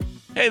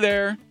Hey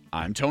there,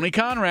 I'm Tony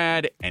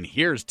Conrad, and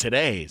here's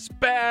today's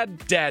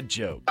bad dad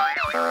joke.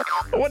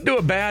 What do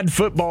a bad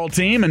football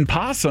team and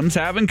possums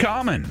have in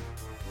common?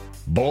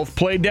 Both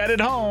play dead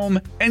at home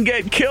and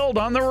get killed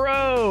on the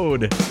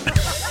road.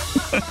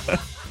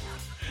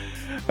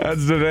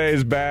 That's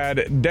today's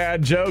bad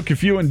dad joke.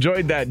 If you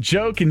enjoyed that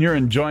joke and you're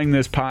enjoying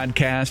this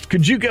podcast,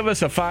 could you give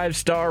us a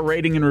 5-star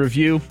rating and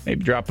review?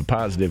 Maybe drop a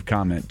positive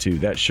comment too.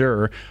 That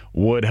sure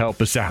would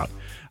help us out.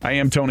 I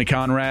am Tony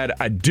Conrad.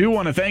 I do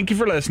want to thank you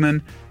for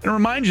listening and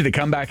remind you to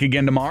come back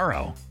again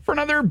tomorrow for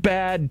another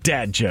bad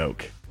dad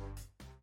joke.